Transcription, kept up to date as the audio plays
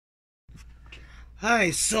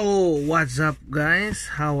Hi, so what's up guys?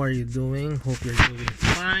 How are you doing? Hope you're doing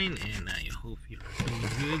fine and I hope you're doing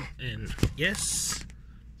good. And yes,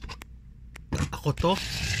 ako to.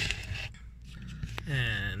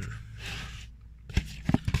 And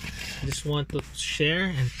I just want to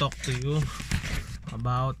share and talk to you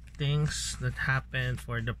about things that happened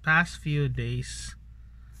for the past few days.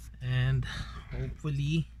 And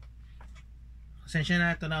hopefully, pasensya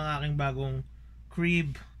na, ito na ang aking bagong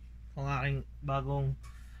crib, ang aking bagong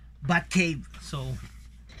bat cave. So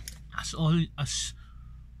as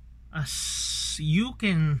you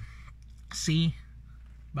can see,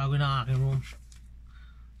 bago na ang aking room.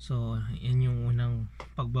 So yun yung unang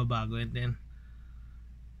pagbabago. And then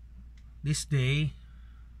this day,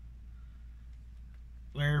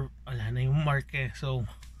 where wala na yung mark eh. So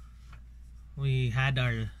we had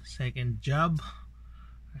our second job,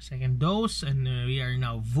 our second dose, and we are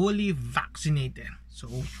now fully vaccinated. So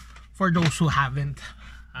for those who haven't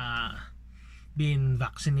been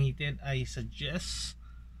vaccinated, I suggest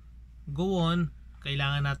go on.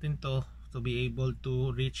 Kailangan natin to be able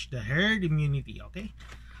to reach the herd immunity. Okay,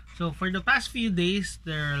 so for the past few days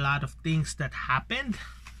there are a lot of things that happened,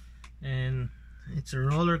 and it's a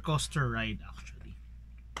roller coaster ride actually.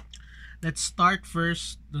 Let's start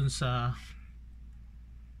first dun sa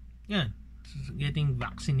getting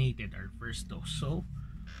vaccinated, our first dose. So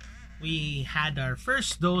we had our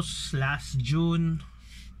first dose last June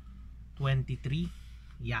 23.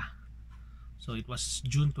 Yeah, so it was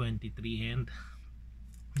June 23, and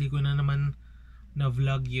hindi ko na naman na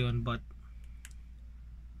vlog yun, but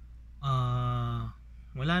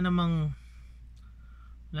wala naman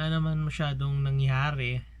masyadong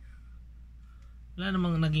nangyari. Wala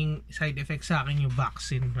namang naging side effect sa akin yung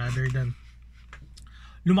vaccine, rather than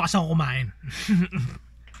lumakas ako kumain.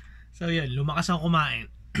 So yun, lumakas ako kumain.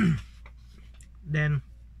 Then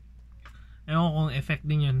ewan ko kung effect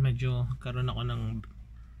din yun, medyo karoon ako ng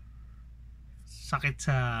sakit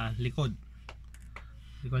sa likod.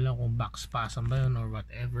 Hindi ko alam kung back spasm ba yun or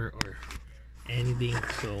whatever or anything.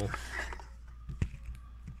 So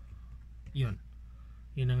yun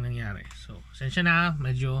ang nangyari. So sensya na,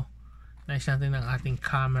 medyo nice natin ang ating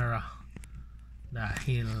camera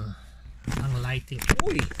dahil ang lighting,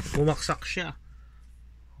 uy, bumaksak siya.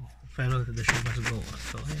 Pero the show must go.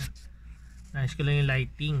 So ayan, nice ko lang yung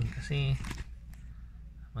lighting kasi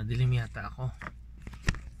madilim yata ako,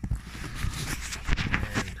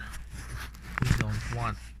 and we don't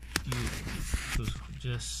want you to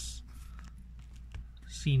just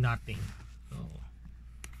see nothing. So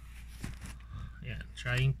yeah,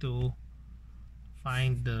 trying to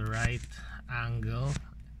find the right angle.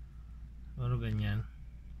 Pero ganyan.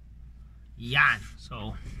 Yan.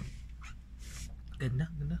 So ganda.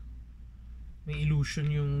 May illusion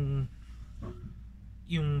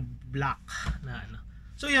yung black na ano.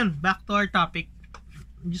 So yan, back to our topic.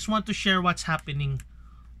 Just want to share what's happening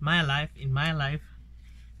in my life.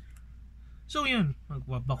 So yun,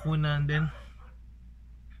 magbabakuna, and then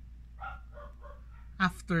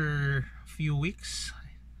after a few weeks,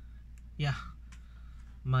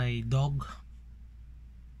 my dog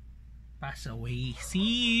passed away,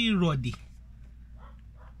 si RODY.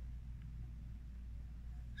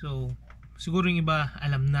 So siguro yung iba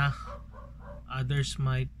alam na, others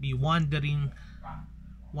might be wondering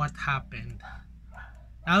what happened.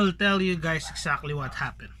 I'll tell you guys exactly what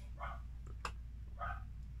happened.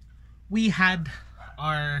 We had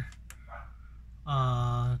our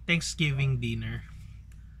Thanksgiving dinner.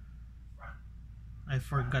 I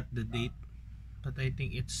forgot the date, but I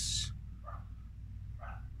think it's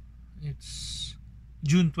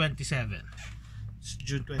June 27. It's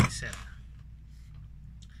June 27.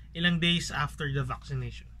 Ilang days after the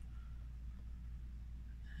vaccination.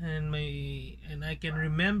 And I can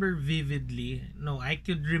remember vividly, I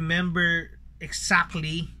could remember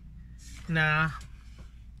exactly na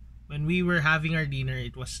when we were having our dinner,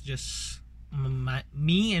 it was just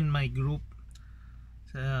me and my group.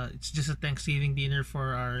 It's just a Thanksgiving dinner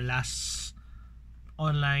for our last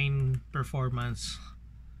online performance.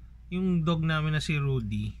 Yung dog namin na si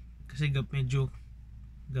RODY, kasi medyo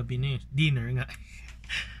gabi na yun, dinner nga.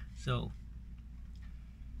 So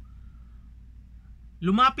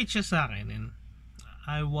lumapit siya sa akin, and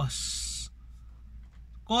I was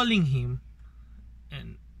calling him,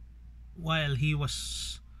 and while he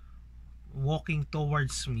was walking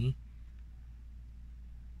towards me,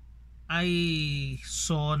 I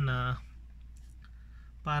saw na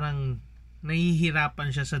parang nahihirapan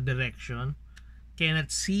siya sa direction. Cannot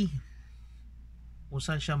see kung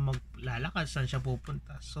saan siya maglalakad, saan siya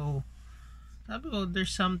pupunta. So sabi ko,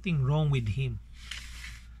 there's something wrong with him.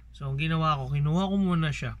 So ang ginawa ko, kinuha ko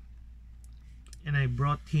muna siya, and I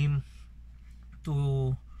brought him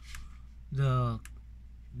to the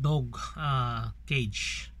dog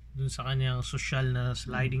cage, dun sa kanyang social na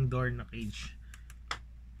sliding door na cage.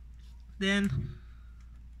 Then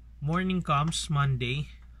morning comes, Monday.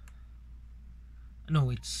 No,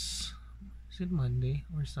 is it Monday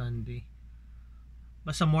or Sunday?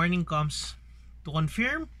 Basta morning comes to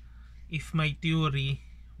confirm if my theory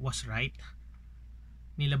was right.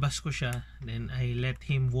 Nilabas ko siya, then I let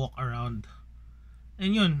him walk around.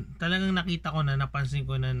 And yun, talagang nakita ko na, napansin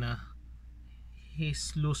ko na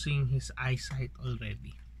he's losing his eyesight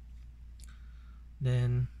already.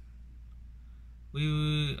 Then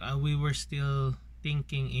we were still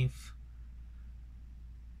thinking if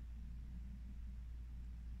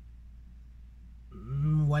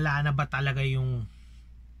wala na ba talaga yung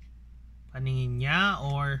paningin niya,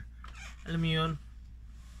 or alam mo yun,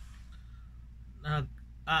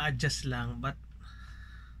 nag-a-adjust lang. But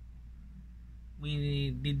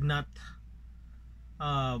we did not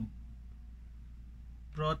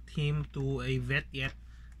brought him to a vet yet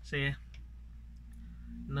kasi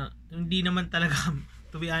na, hindi naman talaga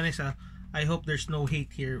to be honest, I hope there's no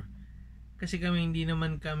hate here, kasi hindi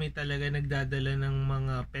naman kami talaga nagdadala ng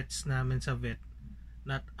mga pets namin sa vet,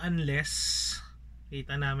 not unless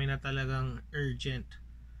kita namin na talagang urgent.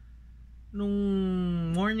 Nung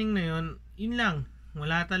morning na yun lang,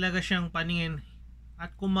 wala talaga siyang paningin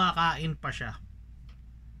at kumakain pa siya.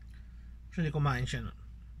 Actually kumain siya nun.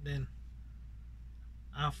 Then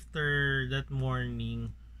after that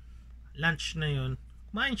morning, lunch na yun,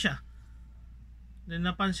 kumain siya. Then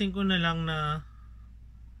napansin ko na lang na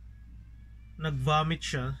nag-vomit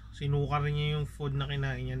siya. Sinuka rin niya yung food na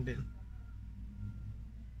kinain niya din.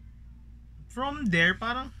 From there,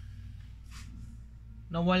 parang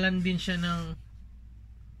nawalan din siya ng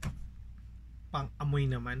pang-amoy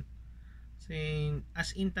naman. Kasi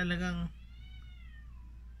as in talagang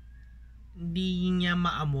hindi niya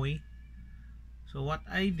maamoy. So what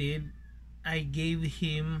I did, I gave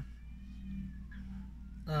him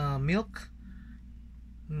milk.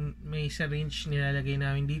 May syringe nilalagay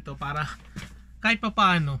namin dito para kahit pa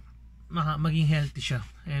paano maging healthy siya.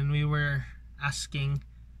 And we were asking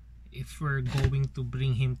if we're going to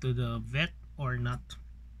bring him to the vet or not,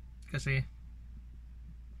 kasi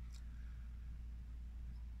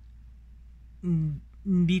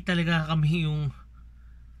hindi talaga kami yung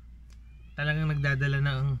talagang nagdadala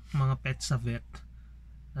ng mga pets sa vet,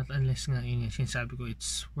 not unless nga yun yung sinasabi ko,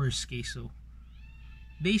 it's worst case. So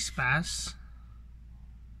days pass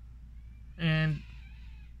and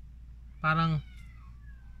parang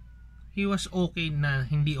he was okay na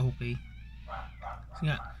hindi okay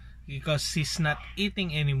because he's not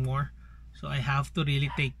eating anymore, so I have to really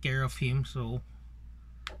take care of him. So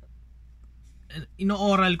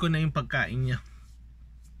ino-oral ko na yung pagkain niya,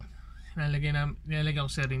 nilalagay ko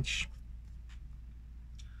syringe.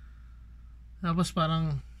 Tapos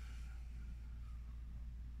parang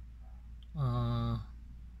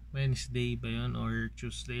Wednesday ba yun or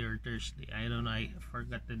Tuesday or Thursday, I don't know, I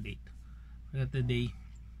forgot the date, forgot the day.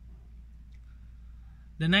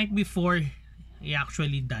 The night before he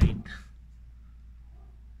actually died,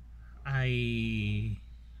 I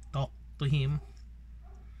talked to him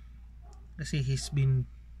kasi he's been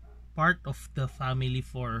part of the family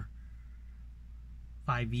for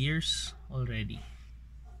 5 years already.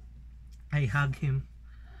 I hugged him,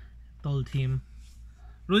 told him,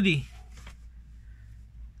 Rudy,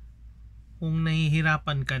 kung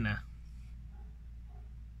nahihirapan ka na,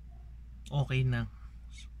 okay na,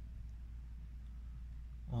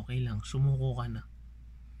 okay lang, sumuko ka na.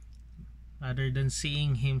 Rather than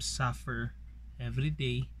seeing him suffer every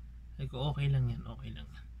day, I go, okay lang yan, okay lang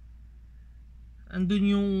yan. Andun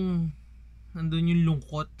yung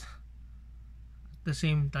lungkot, at the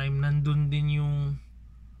same time nandun din yung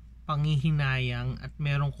panghihinayang at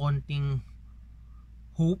merong konting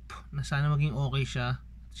hope na sana maging okay siya.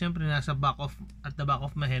 At syempre at the back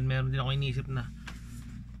of my head, meron din ako iniisip na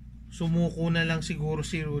sumuko na lang siguro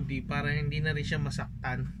si Rudy para hindi na rin siya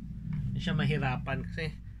masaktan, hindi siya mahirapan.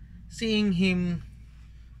 Kasi seeing him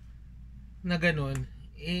na ganun,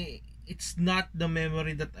 it's not the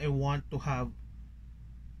memory that I want to have.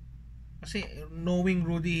 Kasi knowing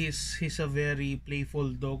Rudy, he's a very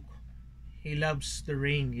playful dog. He loves the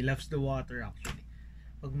rain, he loves the water actually.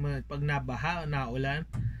 Pag nabaha, naulan,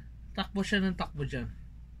 takbo siya ng takbo dyan.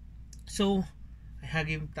 So I hug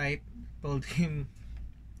him tight, told him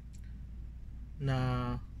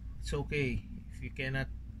na it's okay if you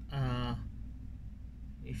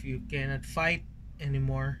cannot fight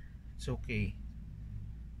anymore, it's okay.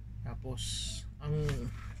 Tapos ang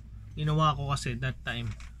ginawa ko kasi that time,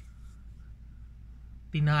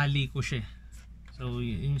 tinali ko siya So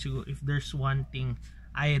yun siguro, if there's one thing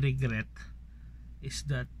I regret, is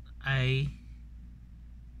that I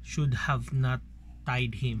should have not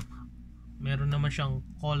tied him. Meron naman siyang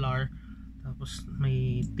collar, tapos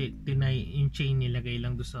may tinay yung chain, nilagay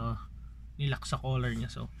lang do sa nilak sa collar niya.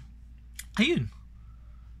 So ayun,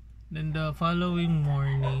 then the following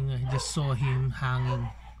morning I just saw him hanging.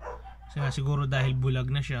 Kasi siguro dahil bulag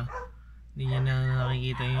na siya, hindi niya na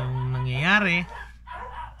nakikita yung nangyayari.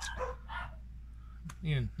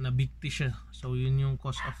 Yun, nabigti siya. So yun yung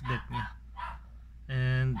cause of death niya.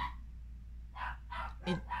 And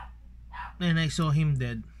then I saw him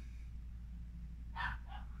dead.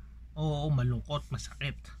 Oo, malungkot,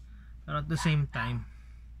 masakit. Pero at the same time,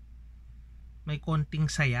 may konting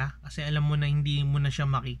saya. Kasi alam mo na hindi mo na siya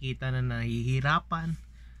makikita na nahihirapan,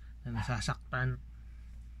 na nasasaktan.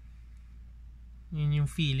 Yun yung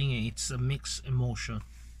feeling eh. It's a mixed emotion.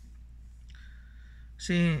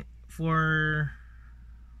 Kasi for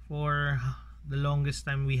the longest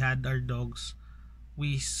time we had our dogs,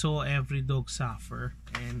 we saw every dog suffer.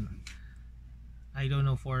 And I don't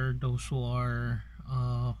know, for those who are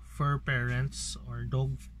fur parents or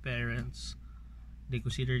dog parents, they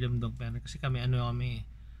consider them dog parents. Kasi kami,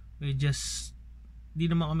 we just,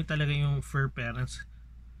 di naman kami talaga yung fur parents.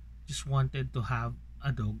 Just wanted to have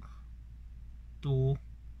a dog to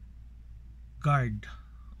guard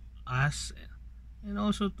us, and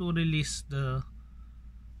also to release the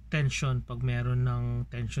tension pag meron ng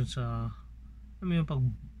tension sa, yung pag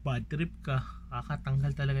bad trip ka,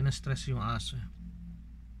 kakatanggal talaga ng stress yung aso.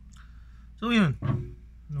 So yun,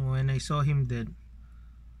 when I saw him dead,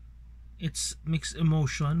 it's mixed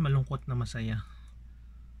emotion, malungkot na masaya.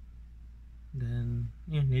 Then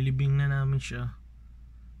yun, nilibing na namin siya,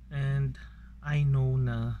 and I know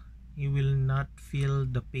na he will not feel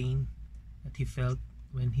the pain that he felt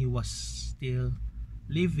when he was still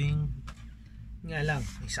living. Nga lang,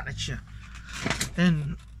 may sakit siya.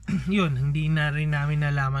 And yun, hindi na rin namin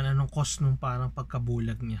nalaman anong cause nung parang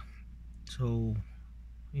pagkabulag niya. So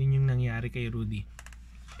yun yung nangyari kay Rudy.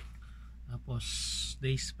 Tapos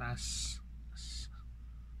days pass,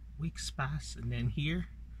 weeks pass, and then here,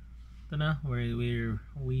 ito na, where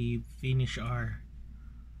we finish our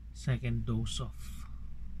second dose of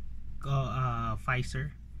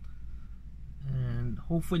pfizer, and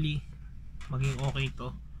hopefully maging okay to.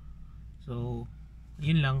 So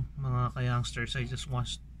yun lang mga ka-youngsters, I just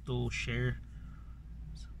want to share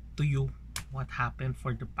to you what happened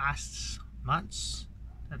for the past months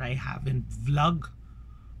that I haven't vlog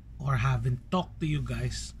or haven't talked to you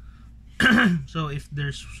guys. So if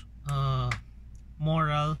there's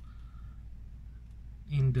moral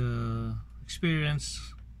in the experience,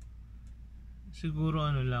 siguro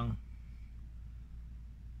lang,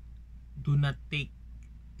 do not take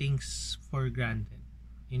things for granted.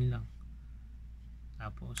 Yun lang.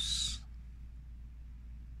 Tapos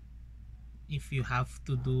if you have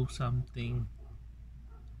to do something,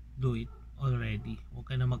 do it already.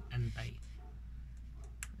 Huwag ka na mag-antay.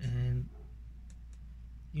 And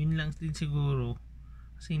yun lang din siguro,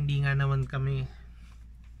 kasi hindi nga naman kami,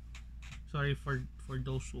 sorry for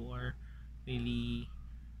those who are really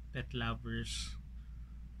pet lovers,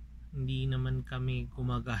 hindi naman kami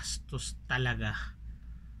gumagastos talaga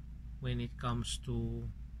when it comes to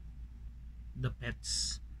the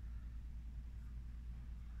pets.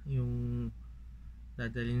 Yung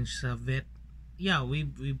dadalhin sa vet, yeah, we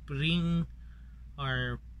bring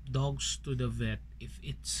our dogs to the vet if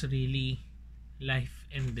it's really life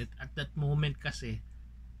ended at that moment. Kasi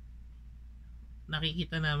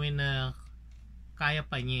nakikita namin na kaya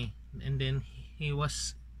pa niya, and then he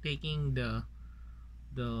was taking the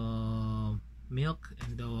milk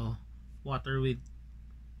and the water with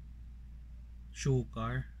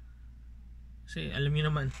sugar. Kasi alam niyo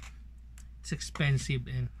naman, it's expensive,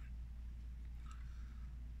 and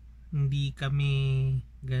hindi kami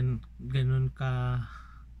ganun ka,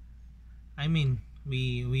 I mean,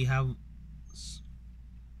 we have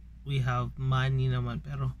money naman,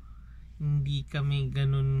 pero hindi kami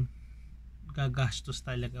ganun gagastos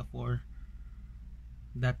talaga for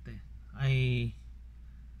that.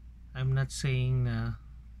 I'm not saying na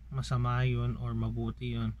masama yun or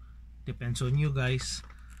mabuti yun, depends on you guys,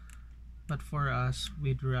 but for us,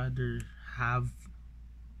 we'd rather have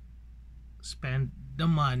spend the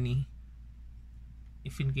money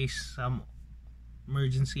if in case some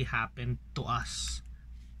emergency happened to us.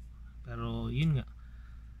 Pero yun nga,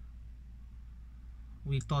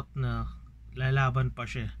 we thought na lalaban pa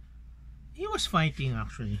siya. He was fighting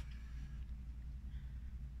actually.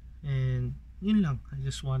 And yun lang, I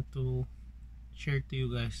just want to share to you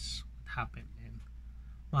guys what happened. And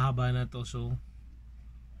mahaba na to, so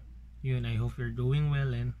Yun, I hope you're doing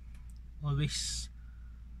well and always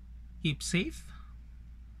keep safe,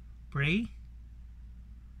 pray,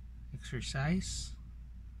 exercise,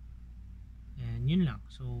 and yun lang.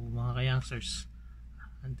 So mga ka-youngsters,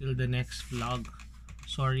 until the next vlog,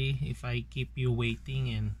 sorry if I keep you waiting,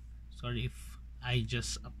 and sorry if I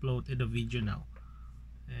just uploaded a video now,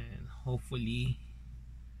 and hopefully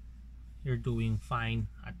you're doing fine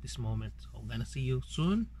at this moment. So gonna see you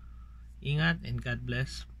soon. Ingat and God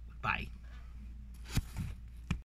bless. Bye.